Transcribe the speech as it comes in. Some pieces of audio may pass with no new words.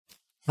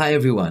Hi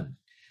everyone.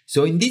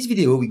 So in this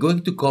video, we're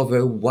going to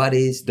cover what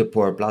is the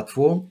Power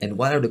Platform and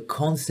what are the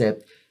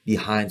concepts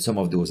behind some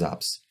of those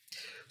apps.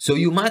 So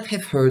you might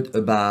have heard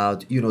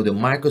about, the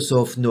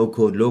Microsoft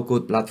no-code,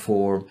 low-code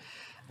platform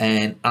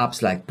and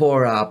apps like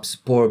Power Apps,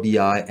 Power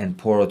BI, and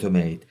Power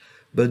Automate.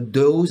 But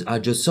those are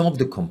just some of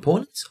the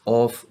components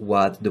of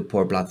what the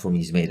Power Platform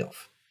is made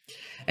of.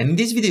 And in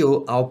this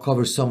video, I'll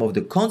cover some of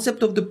the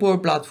concept of the Power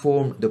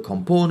Platform, the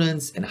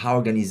components, and how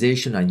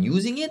organizations are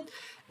using it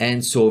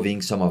and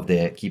solving some of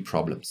their key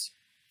problems.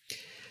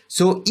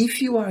 So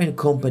if you are in a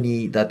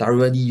company that are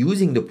already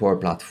using the Power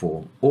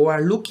Platform or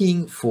are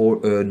looking for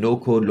a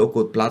no-code,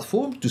 low-code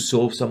platform to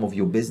solve some of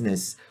your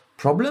business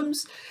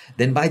problems,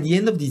 then by the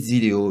end of this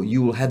video,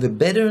 you will have a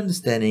better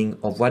understanding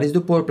of what is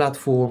the Power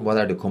Platform, what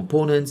are the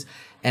components,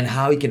 and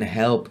how it can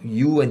help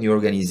you and your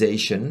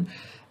organization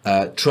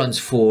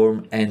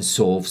transform and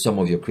solve some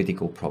of your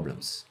critical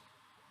problems.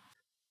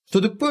 So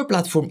the Power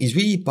Platform is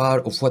really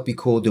part of what we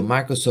call the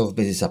Microsoft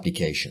Business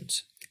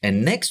Applications.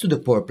 And next to the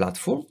Power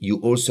Platform, you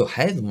also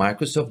have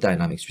Microsoft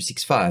Dynamics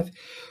 365,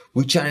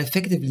 which are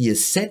effectively a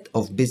set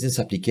of business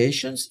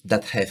applications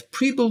that have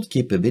pre-built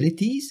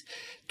capabilities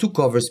to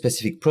cover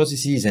specific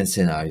processes and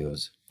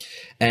scenarios.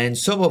 And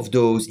some of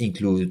those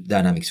include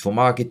Dynamics for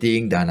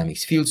Marketing,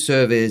 Dynamics Field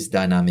Service,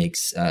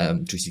 Dynamics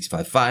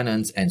 365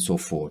 Finance, and so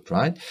forth,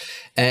 right?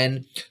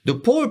 And the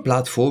Power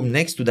Platform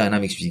next to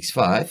Dynamics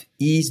 365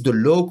 is the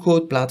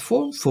low-code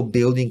platform for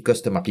building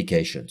custom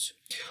applications.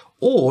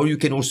 Or you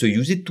can also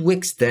use it to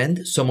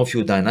extend some of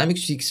your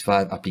Dynamics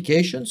 365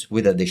 applications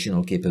with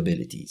additional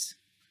capabilities.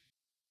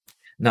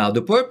 Now,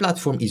 the Power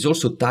Platform is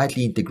also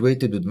tightly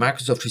integrated with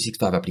Microsoft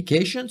 365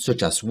 applications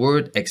such as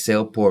Word,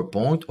 Excel,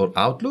 PowerPoint, or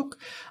Outlook,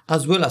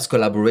 as well as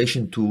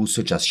collaboration tools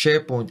such as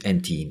SharePoint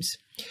and Teams.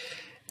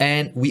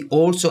 And we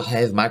also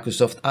have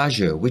Microsoft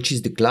Azure, which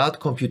is the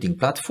cloud computing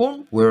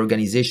platform where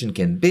organizations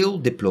can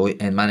build, deploy,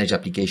 and manage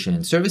applications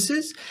and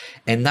services.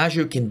 And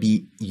Azure can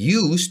be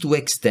used to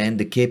extend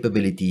the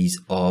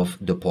capabilities of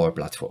the Power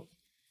Platform.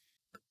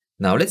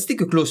 Now, let's take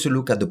a closer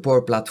look at the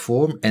Power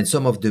Platform and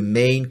some of the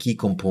main key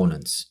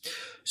components.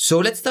 So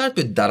let's start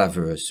with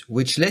Dataverse,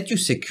 which lets you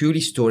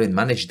securely store and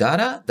manage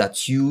data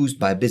that's used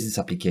by business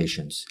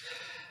applications.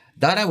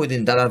 Data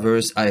within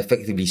Dataverse are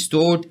effectively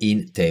stored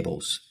in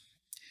tables.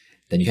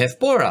 Then you have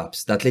Power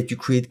Apps that let you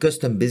create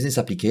custom business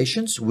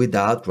applications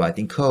without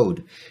writing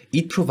code.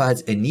 It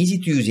provides an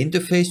easy-to-use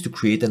interface to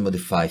create and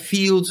modify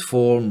fields,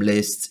 forms,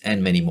 lists,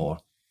 and many more.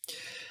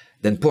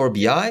 Then Power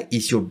BI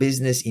is your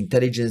business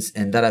intelligence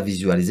and data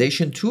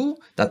visualization tool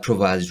that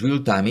provides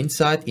real-time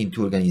insight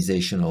into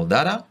organizational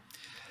data.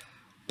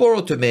 Power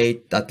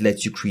Automate that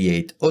lets you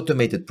create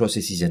automated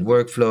processes and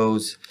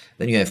workflows.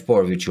 Then you have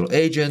Power Virtual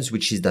Agents,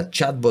 which is that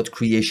chatbot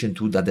creation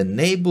tool that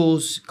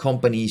enables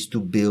companies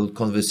to build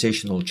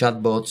conversational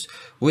chatbots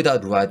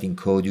without writing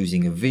code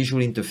using a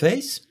visual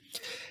interface.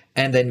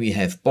 And then we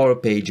have Power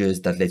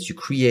Pages that lets you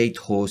create,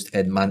 host,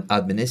 and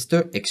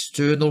administer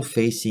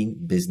external-facing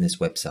business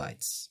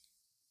websites.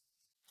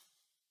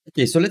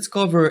 Okay, so let's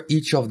cover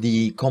each of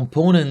the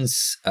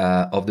components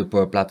of the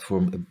Power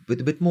Platform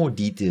with a bit more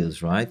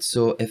details, right?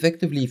 So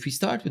effectively, if we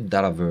start with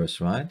Dataverse,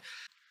 right?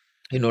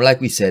 Like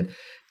we said,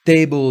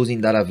 tables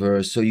in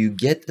Dataverse. So you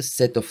get a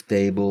set of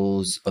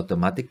tables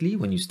automatically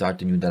when you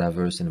start a new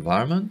Dataverse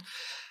environment.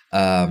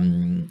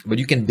 But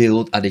you can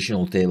build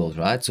additional tables,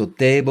 right? So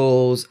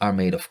tables are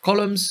made of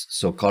columns.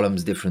 So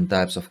columns, different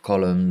types of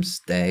columns,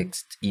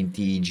 text,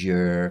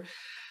 integer,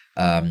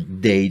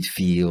 date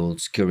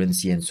fields,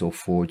 currency, and so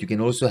forth. You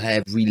can also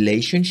have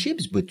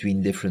relationships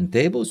between different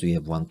tables. So you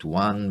have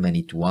one-to-one,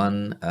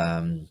 many-to-one,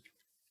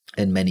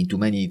 and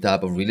many-to-many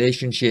type of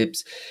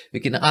relationships.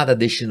 You can add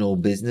additional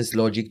business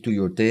logic to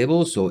your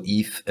table. So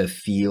if a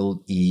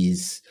field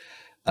is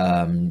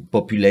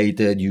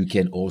populated, you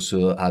can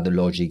also add a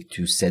logic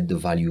to set the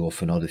value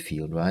of another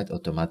field, right,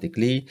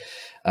 automatically.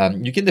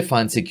 You can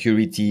define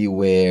security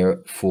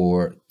where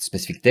for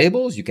specific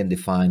tables, you can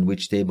define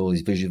which table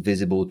is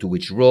visible to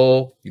which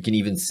row. You can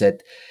even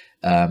set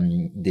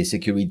the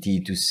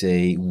security to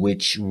say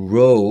which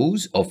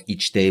rows of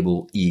each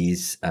table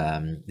is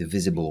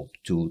visible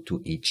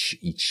to each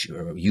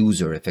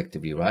user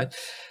effectively, right?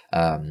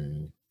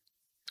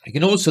 You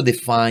can also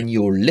define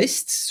your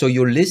lists. So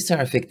your lists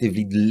are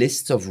effectively the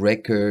lists of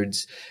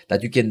records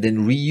that you can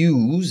then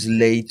reuse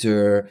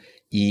later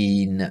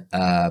in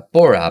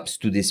Power Apps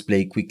to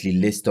display quickly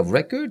list of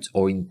records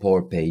or in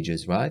Power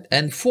Pages, right?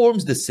 And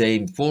forms the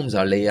same. Forms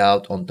are laid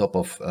out on top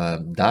of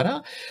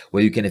data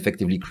where you can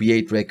effectively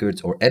create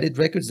records or edit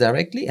records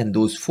directly. And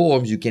those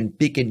forms, you can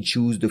pick and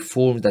choose the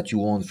forms that you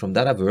want from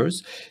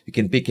Dataverse. You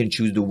can pick and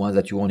choose the ones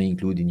that you want to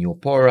include in your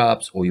Power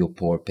Apps or your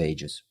Power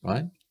Pages,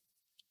 right?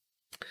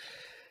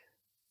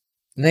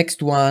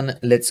 Next one,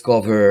 let's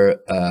cover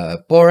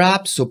Power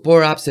Apps. So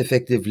Power Apps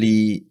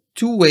effectively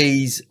two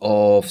ways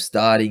of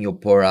starting your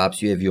Power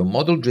Apps. You have your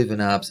model-driven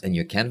apps and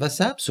your Canvas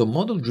apps. So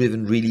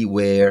model-driven really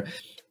where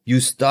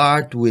you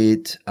start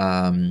with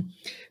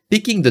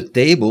picking the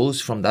tables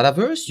from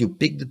Dataverse. You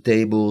pick the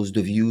tables,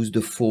 the views,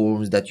 the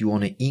forms that you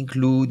want to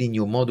include in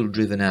your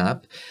model-driven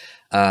app.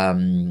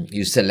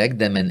 You select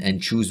them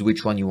and choose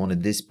which one you want to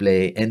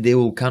display, and they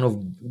will kind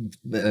of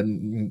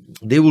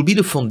they will be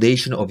the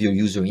foundation of your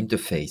user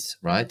interface,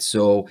 right?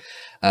 So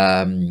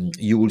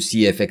you will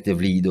see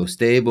effectively those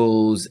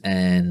tables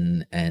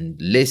and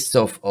lists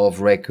of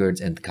records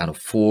and kind of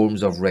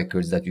forms of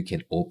records that you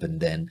can open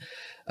then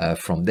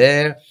from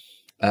there.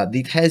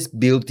 It has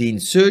built-in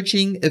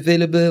searching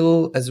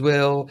available as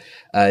well.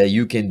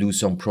 You can do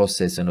some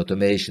process and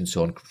automation.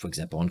 So, for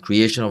example, on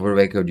creation of a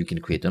record, you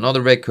can create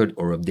another record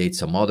or update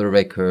some other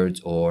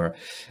records, or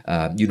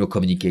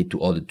communicate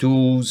to other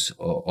tools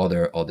or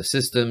other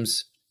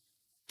systems.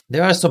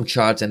 There are some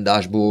charts and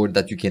dashboard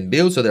that you can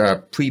build. So there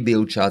are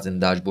pre-built charts and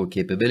dashboard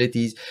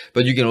capabilities,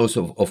 but you can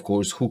also, of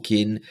course, hook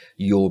in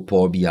your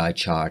Power BI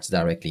charts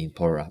directly in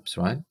Power Apps,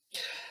 right?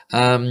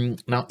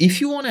 Now,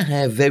 if you want to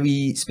have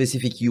very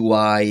specific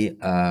UI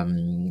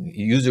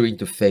user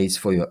interface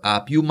for your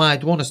app, you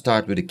might want to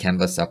start with a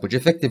Canvas app, which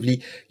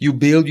effectively you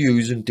build your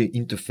user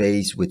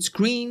interface with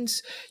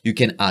screens. You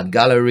can add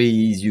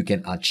galleries, you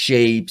can add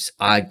shapes,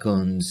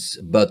 icons,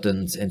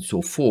 buttons, and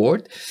so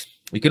forth.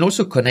 You can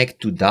also connect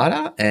to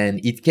data,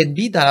 and it can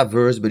be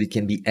Dataverse, but it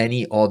can be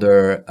any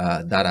other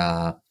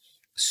data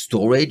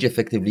storage,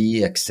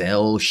 effectively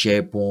Excel,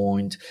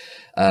 SharePoint,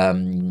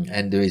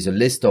 and there is a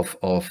list of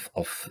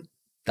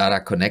data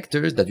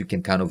connectors that you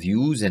can kind of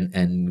use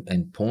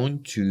and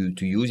point to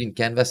use in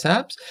Canvas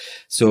apps.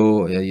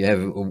 So you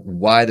have a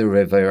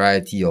wider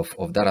variety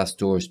of data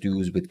stores to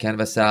use with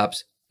Canvas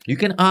apps. You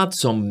can add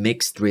some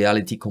mixed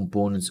reality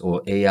components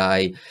or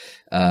AI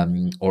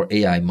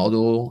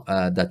model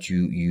that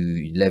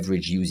you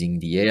leverage using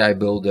the AI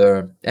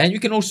builder. And you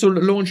can also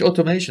launch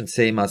automation,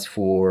 same as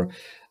for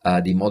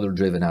the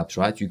model-driven apps,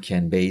 right? You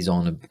can, based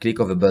on a click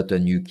of a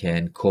button, you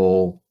can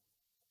call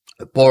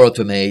a Power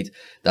Automate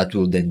that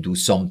will then do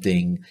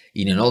something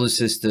in another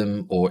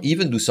system, or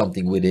even do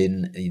something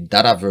within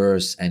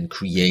Dataverse and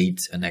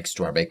create an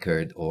extra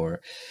record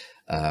or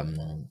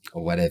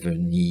whatever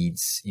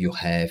needs you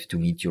have to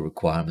meet your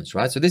requirements,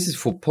 right? So this is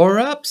for Power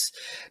Apps.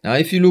 Now,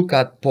 if you look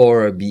at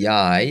Power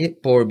BI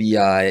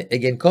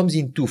again comes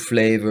in two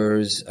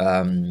flavors,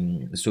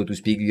 so to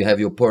speak. You have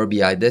your Power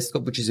BI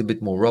desktop, which is a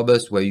bit more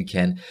robust, where you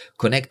can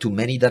connect to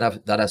many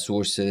data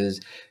sources.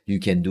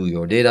 You can do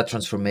your data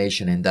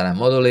transformation and data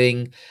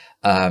modeling.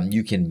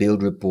 You can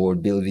build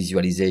report, build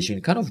visualization,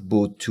 kind of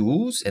both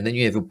tools. And then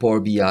you have a Power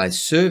BI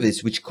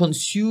service, which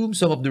consumes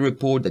some of the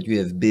report that you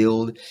have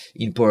built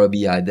in Power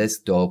BI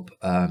desktop.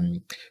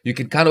 You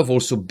can kind of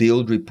also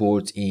build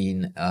reports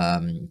in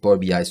Power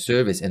BI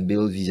service and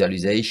build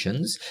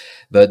visualizations,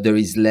 but there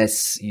is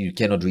less, you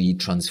cannot really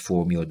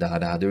transform your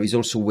data. There is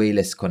also way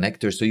less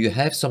connectors. So you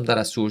have some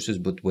data sources,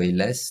 but way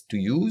less to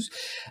use.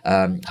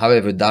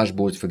 However,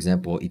 dashboards, for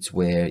example, it's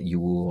where you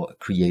will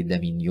create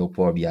them in your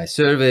Power BI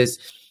service.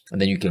 And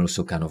then you can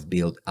also kind of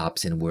build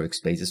apps and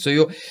workspaces. So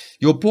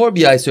your Power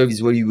BI service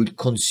is where you would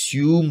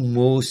consume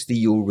mostly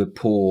your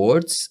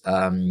reports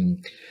and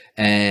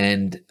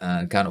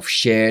kind of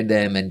share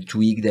them and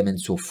tweak them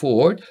and so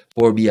forth.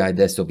 Power BI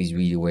desktop is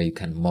really where you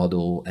can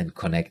model and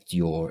connect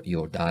your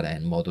data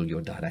and model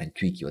your data and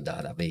tweak your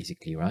data,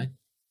 basically, right?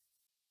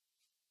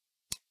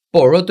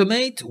 Power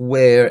Automate,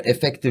 where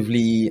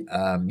effectively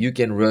you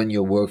can run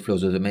your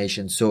workflows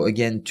automation. So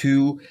again,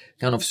 two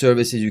kind of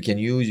services you can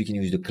use. You can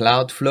use the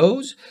cloud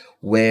flows,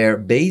 where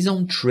based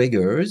on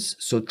triggers,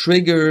 so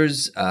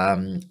triggers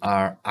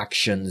are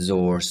actions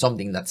or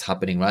something that's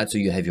happening, right? So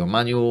you have your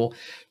manual,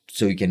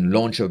 so you can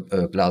launch a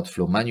cloud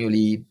flow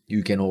manually.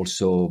 You can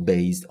also,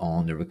 based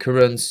on the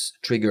recurrence,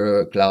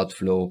 trigger a cloud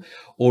flow,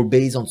 or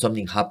based on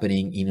something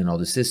happening in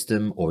another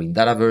system or in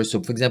Dataverse.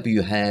 So for example,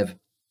 you have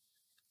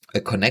a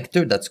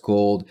connector that's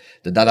called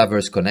the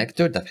Dataverse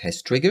connector that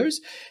has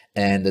triggers,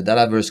 and the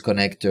Dataverse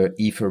connector,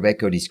 if a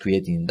record is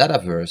created in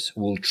Dataverse,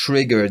 will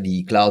trigger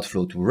the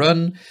Cloudflow to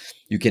run.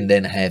 You can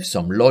then have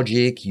some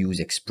logic, use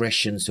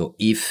expressions, so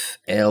if,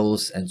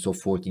 else, and so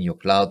forth in your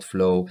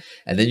Cloudflow,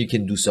 and then you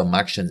can do some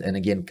actions. And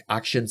again,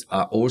 actions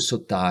are also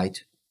tied,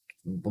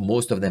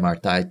 most of them are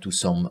tied to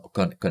some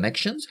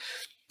connections.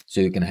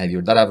 So you can have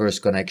your Dataverse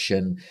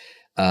connection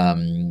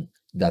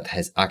that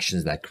has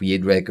actions like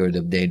create record,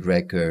 update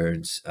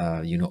records,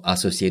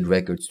 associate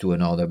records to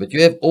another. But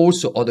you have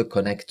also other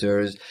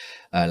connectors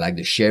like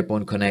the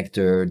SharePoint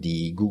connector,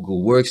 the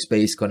Google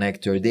Workspace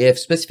connector. They have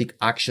specific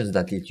actions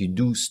that let you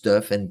do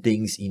stuff and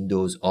things in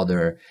those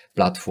other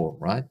platforms,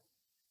 right?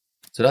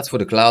 So that's for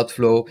the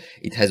Cloudflow.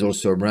 It has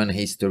also a run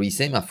history,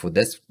 same as for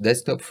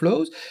desktop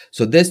flows.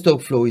 So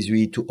desktop flow is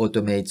really to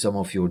automate some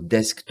of your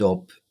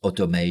desktop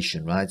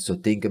automation, right? So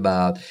think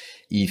about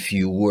if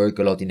you work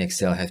a lot in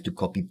Excel, have to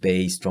copy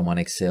paste from one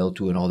Excel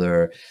to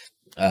another,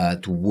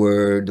 to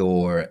Word,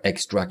 or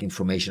extract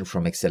information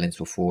from Excel and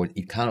so forth.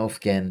 It kind of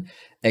can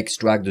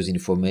extract those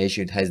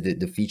information. It has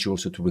the feature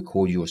also to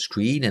record your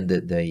screen and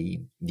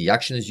the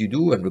actions you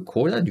do and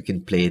record that. You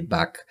can play it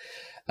back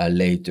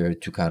later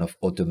to kind of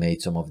automate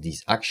some of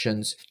these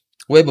actions.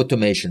 Web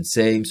automation,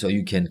 same. So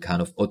you can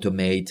kind of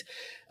automate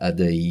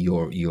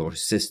your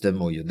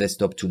system or your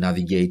desktop to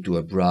navigate to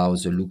a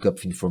browser, look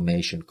up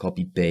information,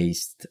 copy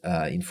paste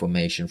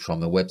information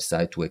from a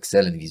website to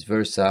Excel and vice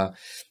versa.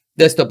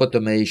 Desktop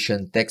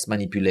automation, text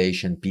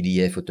manipulation,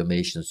 PDF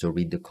automation, so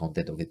read the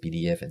content of a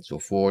PDF and so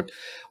forth,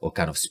 or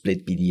kind of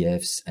split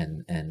PDFs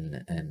and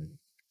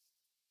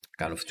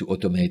kind of to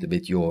automate a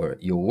bit your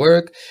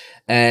work.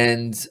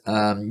 And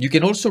you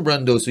can also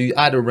run those, so you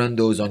either run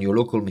those on your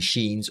local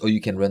machines or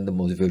you can run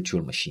them on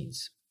virtual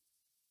machines.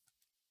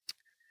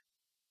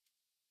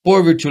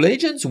 For virtual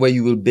agents, where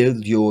you will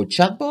build your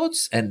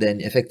chatbots, and then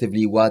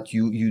effectively what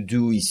you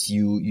do is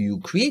you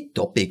create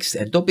topics,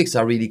 and topics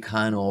are really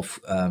kind of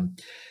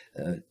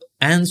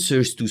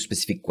answers to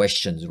specific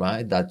questions,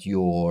 right, that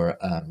your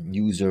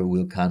user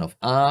will kind of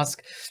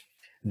ask.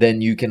 Then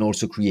you can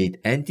also create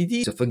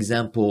entities. So for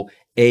example,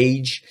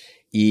 age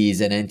is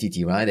an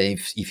entity, right?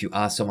 If you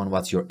ask someone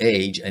what's your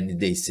age and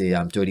they say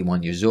I'm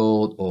 31 years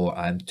old, or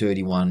I'm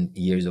 31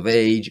 years of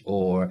age,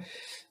 or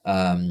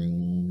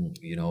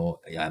you know,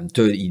 I'm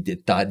 30,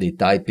 they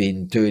type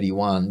in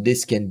 31,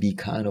 this can be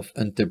kind of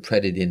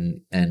interpreted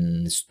in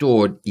and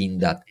stored in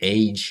that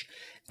age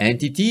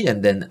entity,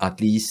 and then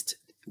at least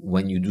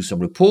when you do some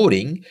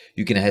reporting,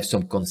 you can have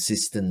some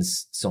consistent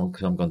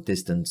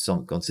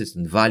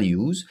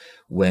values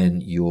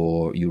when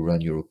you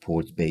run your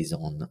reports based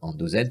on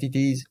those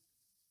entities.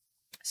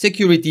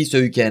 Security, so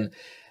you can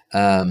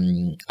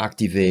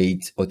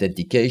activate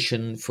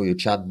authentication for your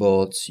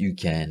chatbots. You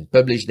can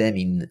publish them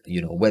in,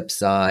 you know,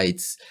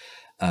 websites,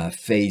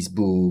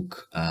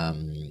 Facebook,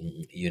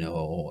 you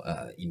know,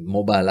 in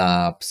mobile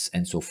apps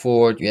and so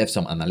forth. You have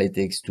some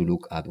analytics to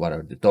look at what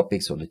are the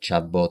topics or the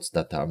chatbots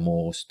that are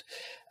most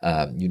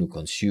you know,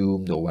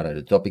 consumed, or what are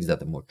the topics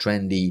that are more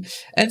trendy,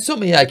 and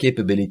some AI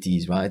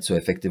capabilities, right? So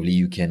effectively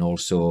you can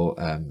also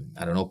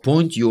I don't know,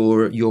 point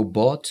your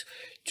bot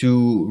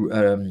to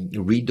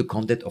read the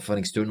content of an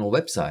external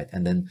website,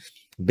 and then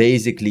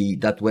basically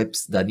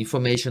that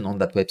information on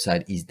that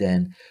website is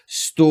then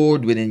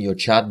stored within your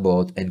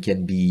chatbot and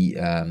can be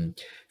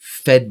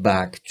fed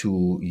back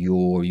to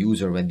your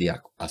user when they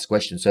ask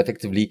questions. So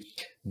effectively,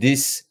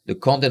 the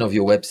content of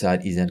your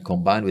website is then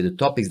combined with the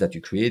topics that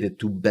you created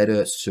to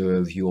better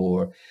serve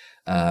your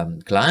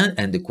client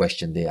and the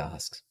question they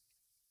ask.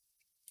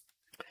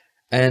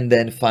 And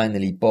then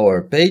finally,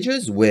 Power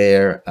Pages,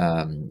 where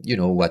you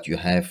know, what you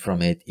have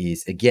from it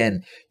is,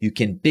 again, you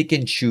can pick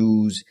and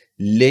choose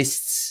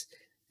lists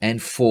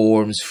and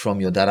forms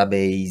from your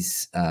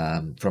database,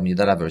 from your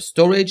Dataverse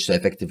storage. So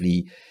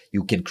effectively,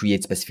 you can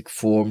create specific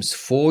forms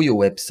for your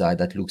website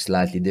that look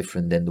slightly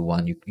different than the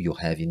one you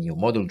have in your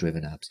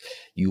model-driven apps.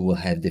 You will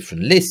have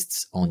different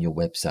lists on your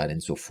website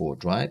and so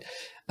forth, right?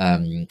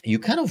 You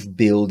kind of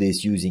build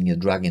this using a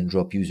drag and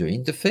drop user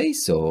interface.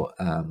 So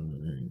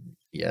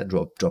yeah,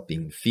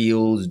 dropping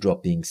fields,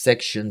 dropping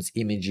sections,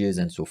 images,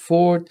 and so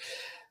forth.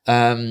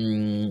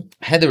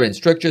 Header and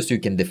structure, so you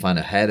can define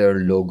a header,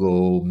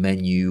 logo,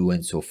 menu,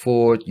 and so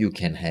forth. You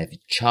can have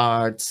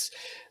charts,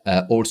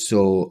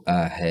 also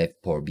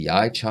have Power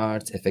BI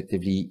charts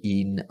effectively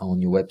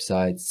on your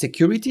website.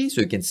 Security,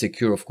 so you can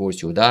secure, of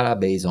course, your data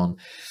based on,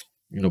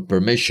 you know,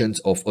 permissions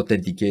of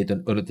authenticated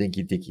and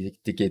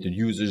unauthenticated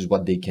users,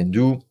 what they can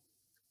do.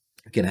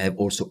 You can have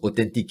also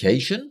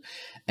authentication,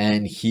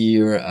 and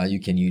here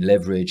you can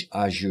leverage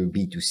Azure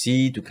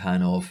B2C to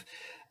kind of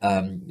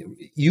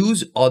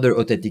use other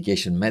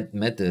authentication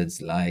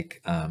methods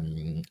like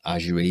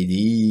Azure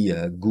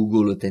AD,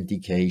 Google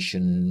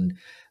authentication.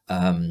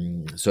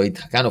 So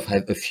it kind of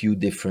have a few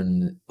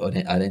different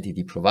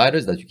identity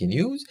providers that you can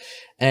use,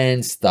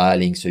 and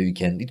styling. So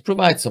it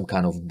provides some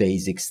kind of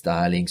basic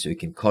styling, so you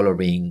can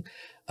coloring,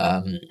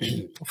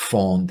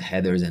 font,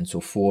 headers, and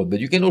so forth, but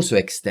you can also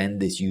extend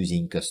this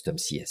using custom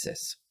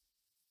CSS.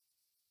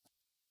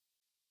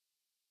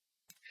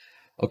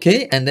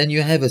 Okay, and then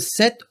you have a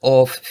set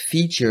of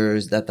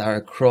features that are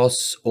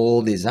across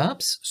all these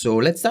apps. So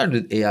let's start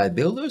with AI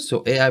Builder.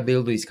 So AI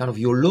Builder is kind of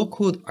your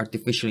low-code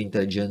artificial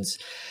intelligence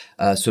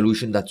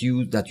solution that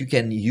you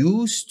can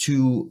use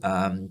to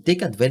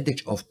take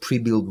advantage of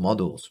pre-built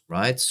models,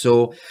 right?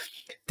 So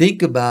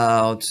think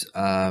about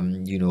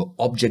you know,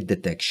 object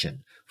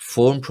detection,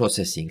 form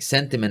processing,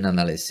 sentiment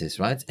analysis,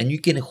 right? And you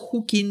can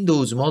hook in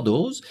those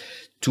models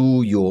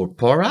to your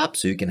Power App,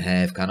 so you can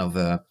have kind of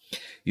a,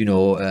 you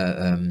know,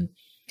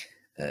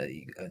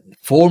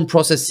 form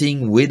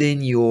processing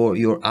within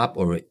your app,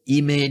 or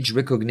image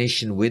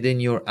recognition within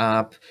your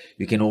app.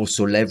 You can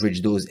also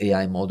leverage those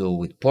AI model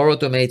with Power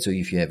Automate. So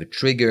if you have a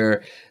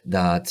trigger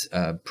that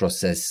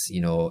process,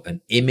 you know,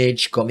 an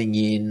image coming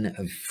in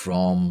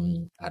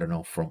from, I don't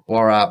know, from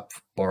Power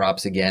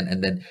Apps again,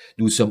 and then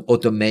do some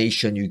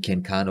automation, you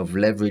can kind of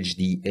leverage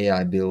the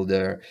AI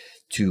Builder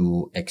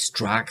to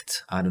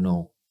extract, I don't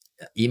know,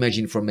 image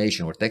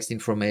information or text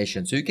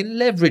information. So you can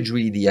leverage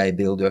really the AI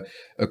Builder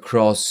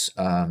across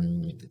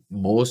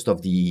most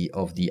of the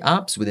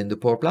apps within the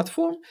Power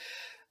Platform.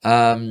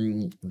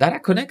 Data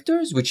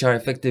connectors, which are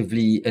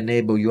effectively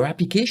enable your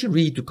application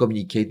really to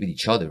communicate with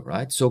each other,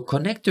 right? So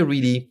connector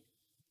really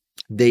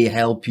They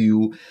help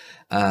you.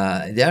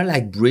 They are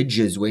like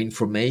bridges where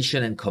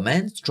information and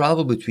commands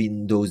travel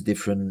between these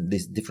different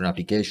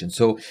applications.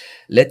 So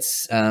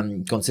let's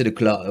consider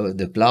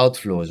the cloud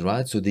flows,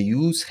 right? So they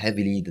use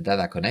heavily the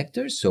data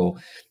connectors. So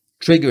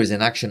triggers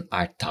and action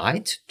are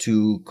tied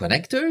to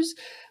connectors.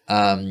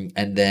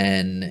 And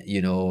then,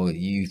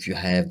 if you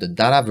have the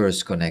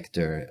Dataverse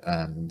connector,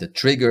 the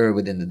trigger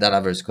within the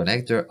Dataverse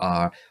connector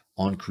are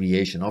on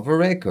creation of a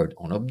record,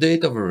 on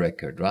update of a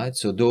record, right?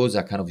 So those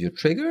are kind of your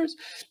triggers.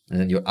 And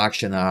then your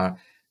action are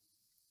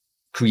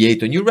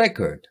create a new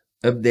record,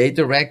 update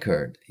the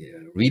record,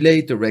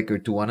 relate the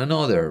record to one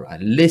another,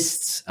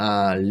 lists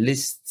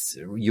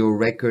your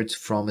records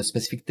from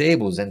specific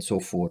tables and so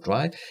forth,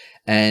 right?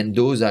 And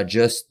those are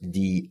just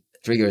the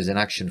triggers and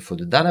action for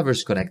the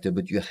Dataverse connector,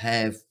 but you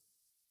have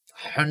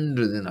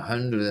hundreds and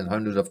hundreds and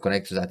hundreds of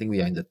connectors. I think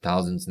we are in the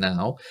thousands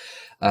now,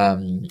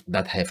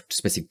 that have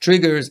specific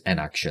triggers and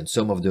actions.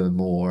 Some of the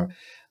more,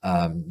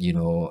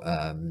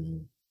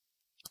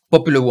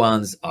 popular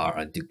ones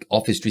are the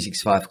Office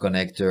 365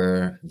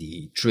 connector,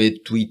 the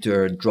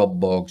Twitter,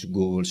 Dropbox,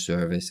 Google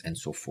service, and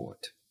so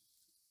forth.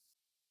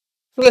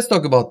 So let's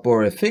talk about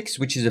PowerFX,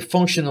 which is a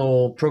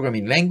functional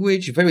programming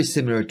language, very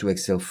similar to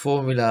Excel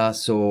formula.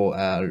 So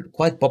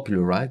quite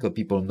popular, right? Because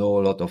people know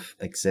a lot of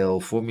Excel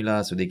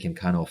formula, so they can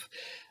kind of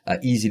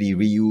easily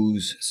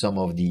reuse some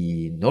of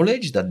the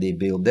knowledge that they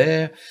build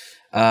there.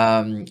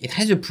 It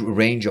has a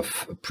range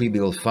of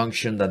pre-built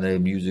functions that are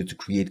used to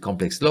create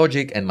complex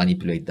logic and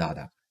manipulate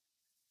data.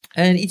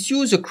 And it's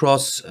used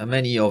across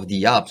many of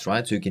the apps,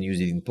 right? So you can use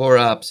it in Power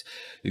Apps,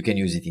 you can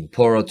use it in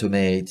Power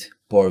Automate,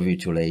 Power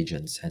Virtual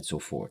Agents, and so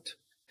forth.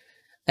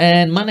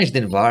 And managed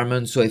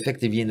environments. So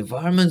effectively,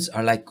 environments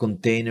are like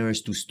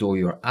containers to store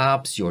your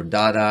apps, your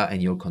data, and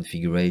your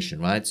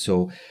configuration, right?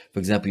 So for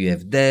example, you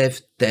have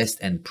dev, test,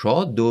 and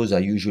prod. Those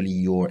are usually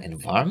your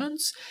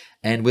environments.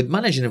 And with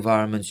managed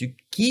environments, you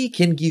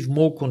can give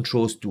more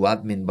controls to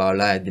admin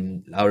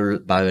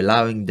by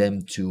allowing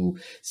them to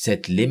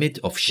set limit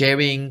of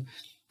sharing,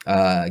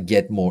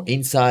 get more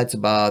insights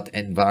about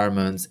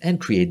environments,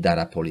 and create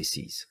data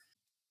policies.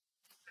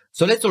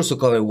 So let's also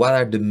cover what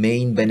are the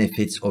main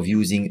benefits of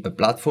using a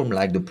platform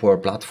like the Power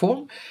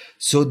Platform.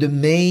 So the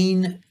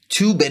main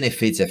two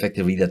benefits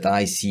effectively that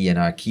I see and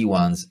are key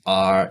ones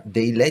are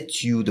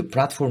the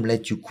platform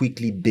lets you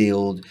quickly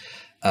build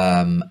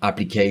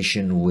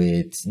application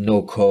with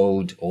no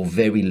code or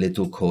very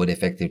little code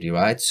effectively,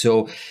 right?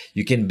 So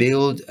you can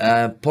build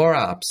Power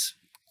Apps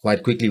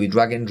quite quickly with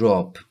drag and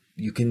drop.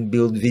 You can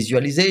build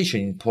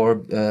visualization in Power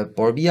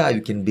BI.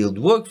 You can build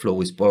workflow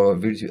with Power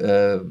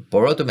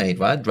Automate,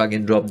 right? Drag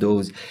and drop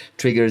those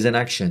triggers and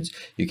actions.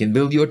 You can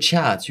build your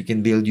chats. You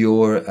can build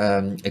your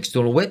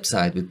external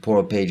website with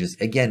Power Pages,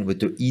 again,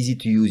 with the easy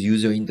to use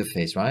user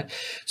interface, right?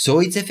 So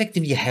it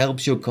effectively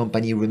helps your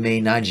company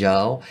remain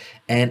agile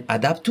and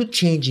adapt to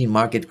changing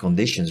market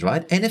conditions,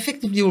 right? And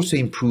effectively also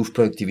improve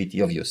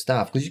productivity of your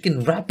staff because you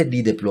can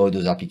rapidly deploy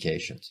those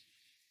applications.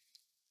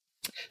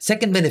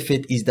 Second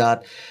benefit is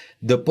that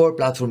the Power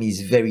Platform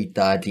is very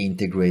tightly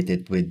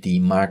integrated with the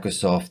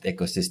Microsoft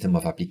ecosystem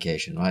of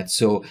application, right?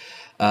 So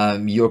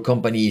your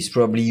company is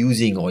probably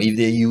using, or if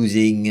they're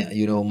using,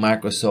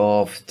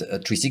 Microsoft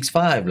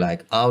 365,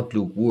 like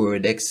Outlook,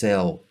 Word,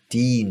 Excel,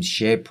 Teams,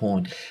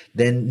 SharePoint,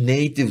 then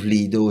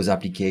natively those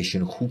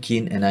applications hook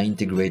in and are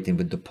integrating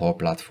with the Power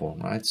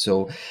Platform, right?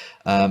 So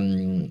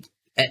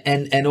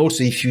and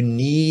also, if you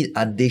need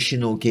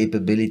additional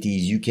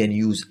capabilities, you can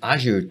use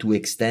Azure to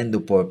extend the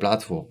Power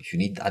Platform. If you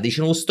need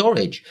additional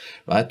storage,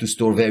 right, to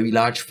store very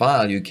large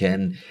file, you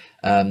can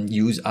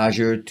use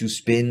Azure to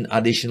spin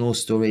additional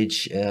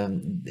storage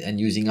and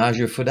using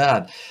Azure for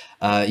that.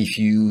 If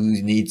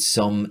you need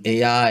some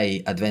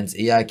advanced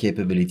AI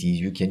capabilities,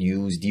 you can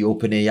use the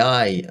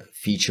OpenAI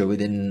feature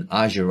within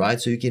Azure, right?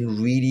 So you can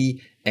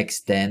really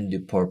extend the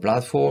Power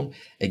Platform,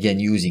 again,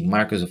 using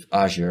Microsoft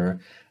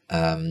Azure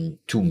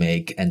to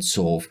make and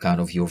solve kind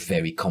of your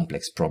very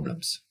complex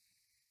problems.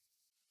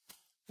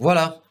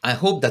 Voila, I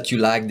hope that you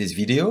liked this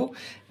video.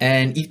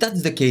 And if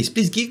that's the case,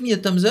 please give me a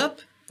thumbs up.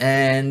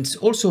 And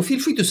also feel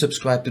free to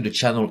subscribe to the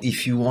channel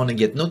if you want to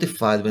get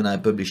notified when I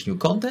publish new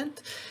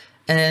content.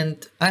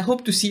 And I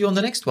hope to see you on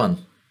the next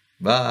one.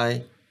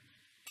 Bye.